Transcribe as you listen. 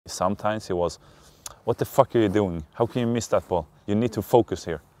Sometimes he was, what the fuck are you doing? How can you miss that ball? You need to focus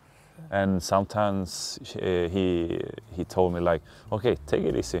here. And sometimes he told me like, okay, take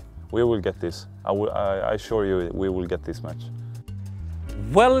it easy. We will get this. I assure you we will get this match.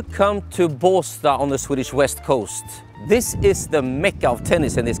 Welcome to Båstad on the Swedish west coast. This is the Mecca of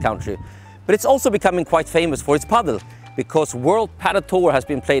tennis in this country. But it's also becoming quite famous for its padel, because World Padel Tour has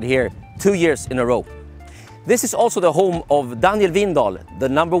been played here 2 years in a row. This is also the home of Daniel Windahl, the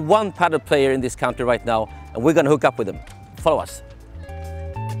 #1 padel player in this country right now, and we're going to hook up with him. Follow us.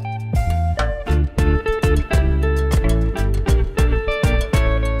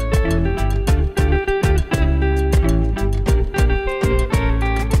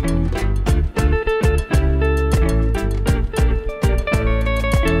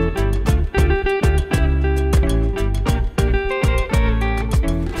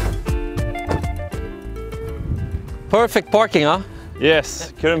 Perfect parking, huh?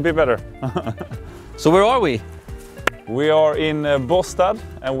 Yes, couldn't be better. So where are we? We are in Båstad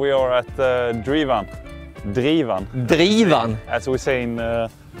and we are at Drivan. Drivan. As we say in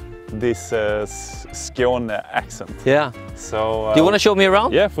this Skåne accent. Yeah. So, do you want to show me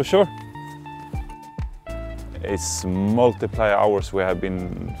around? Yeah, for sure. It's multiple hours we have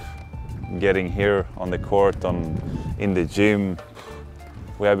been getting here on the court, in the gym.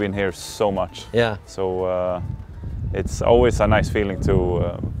 We have been here so much. Yeah. So it's always a nice feeling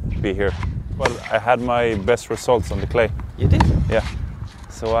to be here. Well, I had my best results on the clay. You did? Yeah.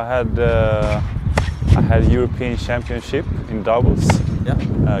 So I had European Championship in doubles,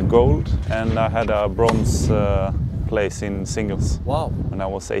 yeah, gold, and I had a bronze place in singles. Wow. When I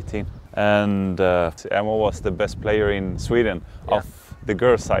was 18. And Emma was the best player in Sweden, yeah, of the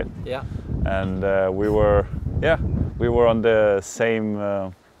girls' side. Yeah. And we were on the same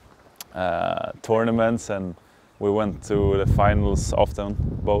tournaments, and we went to the finals often,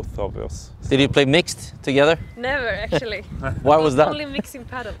 both of us. Did you play mixed together? Never, actually. Why was that? Only mixing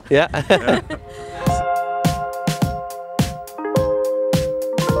paddle. Yeah. Yeah.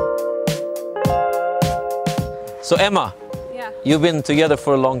 So Emma, Yeah. you've been together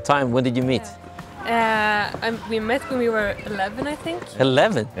for a long time. When did you meet? We met when we were 11, I think.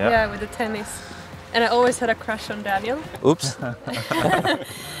 11? Yeah, with the tennis. And I always had a crush on Daniel. Oops.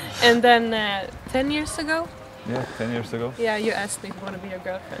 And then 10 years ago, Yeah, 10 years ago. yeah, you asked me if you want to be your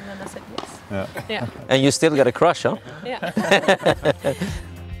girlfriend, and I said yes. Yeah. Yeah. And you still got a crush, huh? Yeah.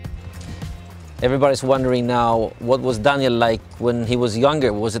 Everybody's wondering now, what was Daniel like when he was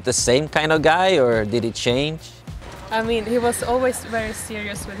younger? Was it the same kind of guy, or did it change? I mean, he was always very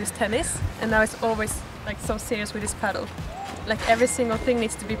serious with his tennis, and now he's always like so serious with his paddle. Like every single thing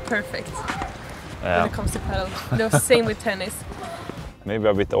needs to be perfect when it comes to paddle. The same with tennis. Maybe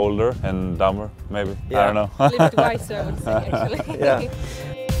a bit older and dumber, maybe. Yeah. I don't know. A little bit wiser, I would say, actually. Yeah.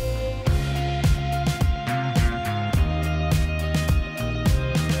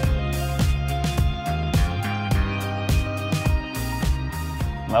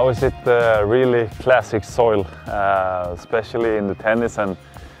 Now is it really classic soil, especially in the tennis and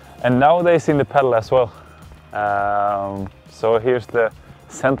nowadays in the paddle as well. So here's the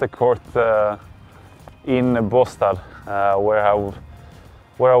center court in Båstad,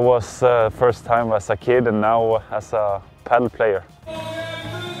 where I was first time as a kid and now as a paddle player.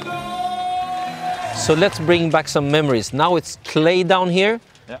 So let's bring back some memories. Now it's clay down here,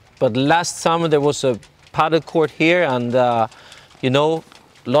 Yeah. but last summer there was a paddle court here, and you know,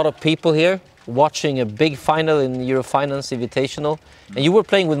 a lot of people here watching a big final in Eurofinance Invitational. And you were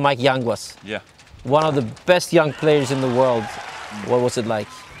playing with Mike Yanguas, Yeah. one of the best young players in the world. What was it like?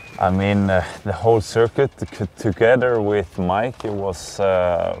 I mean, the whole circuit together with Mike, it was.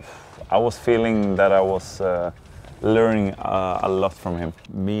 I was feeling that I was learning a lot from him.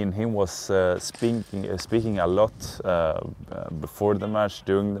 Me and him was speaking a lot before the match,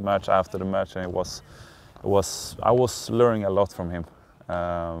 during the match, after the match, and I was learning a lot from him,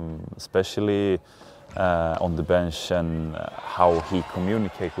 especially on the bench and how he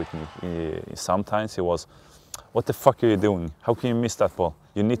communicated with me. Sometimes he was, what the fuck are you doing? How can you miss that ball?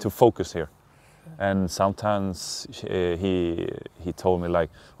 You need to focus here. And sometimes he told me like,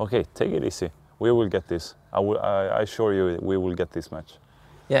 okay, take it easy. We will get this. I assure you we will get this match.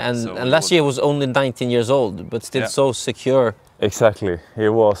 Yeah, and, So and last year he was only 19 years old, but still so secure. Exactly. He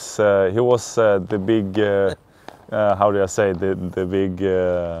was the big, how do I say, the big...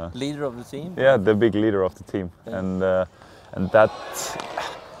 Leader of the team? Yeah, the big leader of the team. Yeah. And that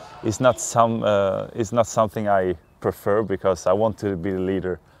is not something I prefer, because I want to be the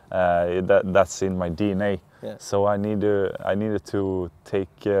leader. That's in my DNA. Yeah. So I needed to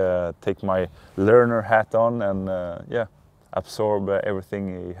take my learner hat on and absorb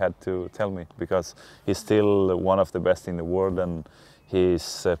everything he had to tell me, because he's still one of the best in the world, and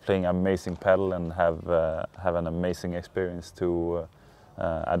he's playing amazing paddle and have an amazing experience to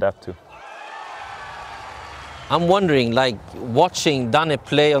adapt to. I'm wondering, like, watching Danne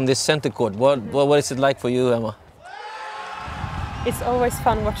play on this center court, what is it like for you, Emma? It's always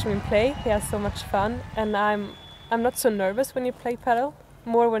fun watching him play. He has so much fun, and I'm not so nervous when you play paddle.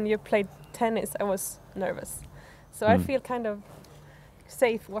 More when you played tennis, I was nervous. So I feel kind of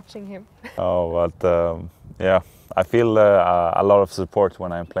safe watching him. Oh, but yeah, I feel a lot of support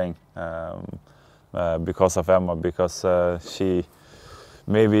when I'm playing because of Emma, because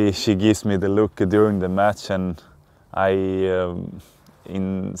maybe she gives me the look during the match, and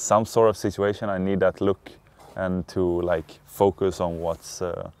in some sort of situation I need that look and to like focus on what's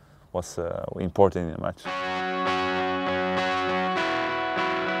important in the match.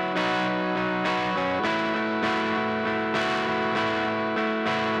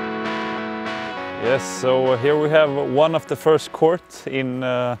 Yes, so here we have one of the first courts in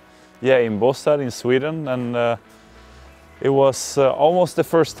Båstad in Sweden, and it was almost the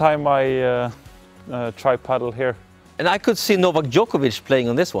first time I tried paddle here. And I could see Novak Djokovic playing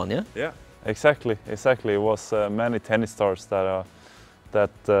on this one, yeah? Yeah, exactly. It was many tennis stars that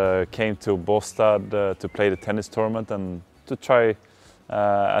came to Båstad to play the tennis tournament and to try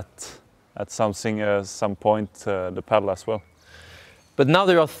at some point the paddle as well. But now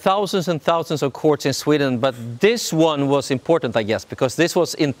there are thousands and thousands of courts in Sweden, but this one was important, I guess, because this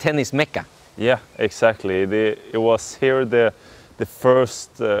was in tennis Mecca. Yeah, exactly. It was here the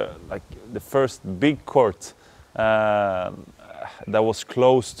first big court that was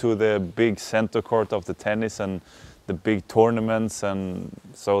close to the big center court of the tennis and the big tournaments, and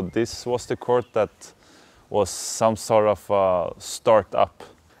so this was the court that was some sort of start-up,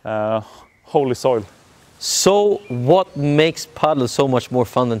 holy soil. So what makes paddle so much more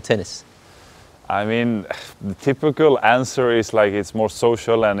fun than tennis? I mean, the typical answer is like it's more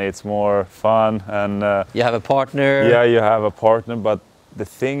social and it's more fun, and you have a partner. Yeah, you have a partner, but the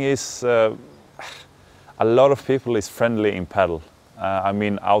thing is, a lot of people is friendly in paddle. I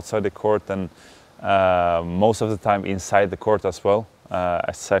mean, outside the court and most of the time inside the court as well,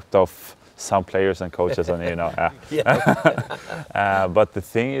 except of some players and coaches, and you know. But the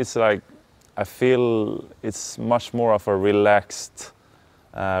thing is, like, I feel it's much more of a relaxed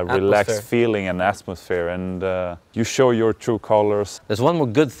feeling and atmosphere, and you show your true colors. There's one more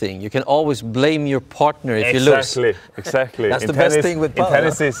good thing: you can always blame your partner if you lose. Exactly. That's the best thing with paddle.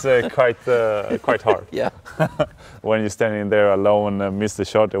 In tennis, is quite hard. Yeah. When you're standing there alone and miss the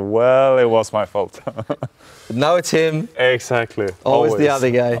shot, well, it was my fault. But now it's him. Exactly. Always the other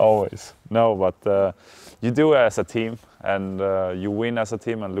guy. Always. No, but you do it as a team, and you win as a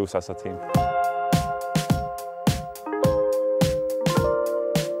team and lose as a team.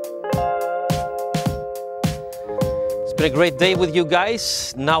 It's been a great day with you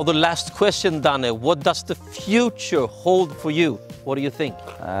guys. Now the last question, Danne. What does the future hold for you? What do you think?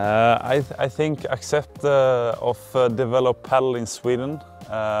 I think accept of develop paddle in Sweden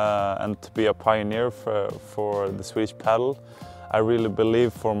and to be a pioneer for the Swedish paddle. I really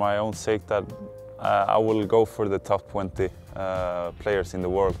believe, for my own sake, that I will go for the top 20 players in the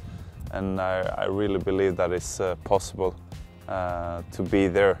world, and I really believe that it's possible to be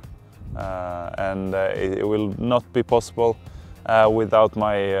there, and it will not be possible without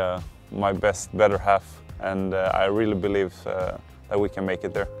my better half, and I really believe that we can make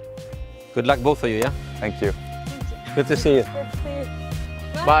it there. Good luck, both of you, yeah? Thank you. Good to see you. Good to see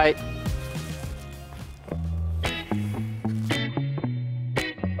you. Bye.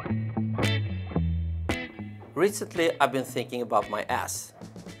 Recently, I've been thinking about my ass.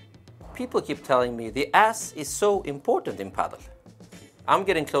 People keep telling me the ass is so important in paddle. I'm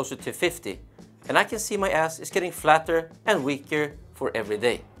getting closer to 50, and I can see my ass is getting flatter and weaker for every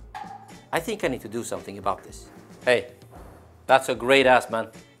day. I think I need to do something about this. Hey, that's a great ass, man.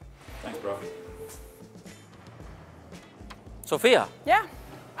 Thanks, bro. Sophia? Yeah?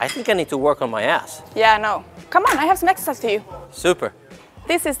 I think I need to work on my ass. Yeah, no. Come on, I have some exercise for you. Super.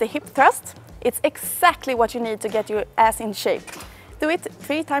 This is the hip thrust. It's exactly what you need to get your ass in shape. Do it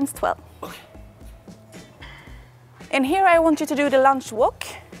 3 times 12. Okay. And here I want you to do the lunge walk.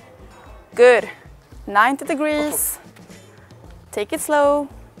 Good. 90 degrees. Take it slow.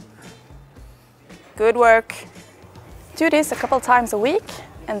 Good work. Do this a couple times a week,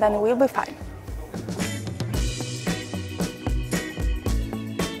 and then we'll be fine.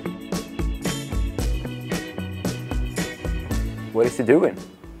 What is he doing?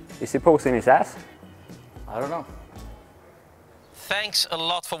 Is he posing his ass? I don't know. Thanks a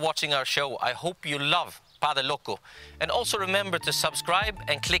lot for watching our show. I hope you love Padelocco. And also remember to subscribe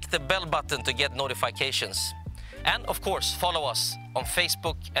and click the bell button to get notifications. And of course, follow us on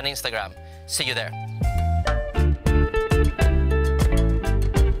Facebook and Instagram. See you there.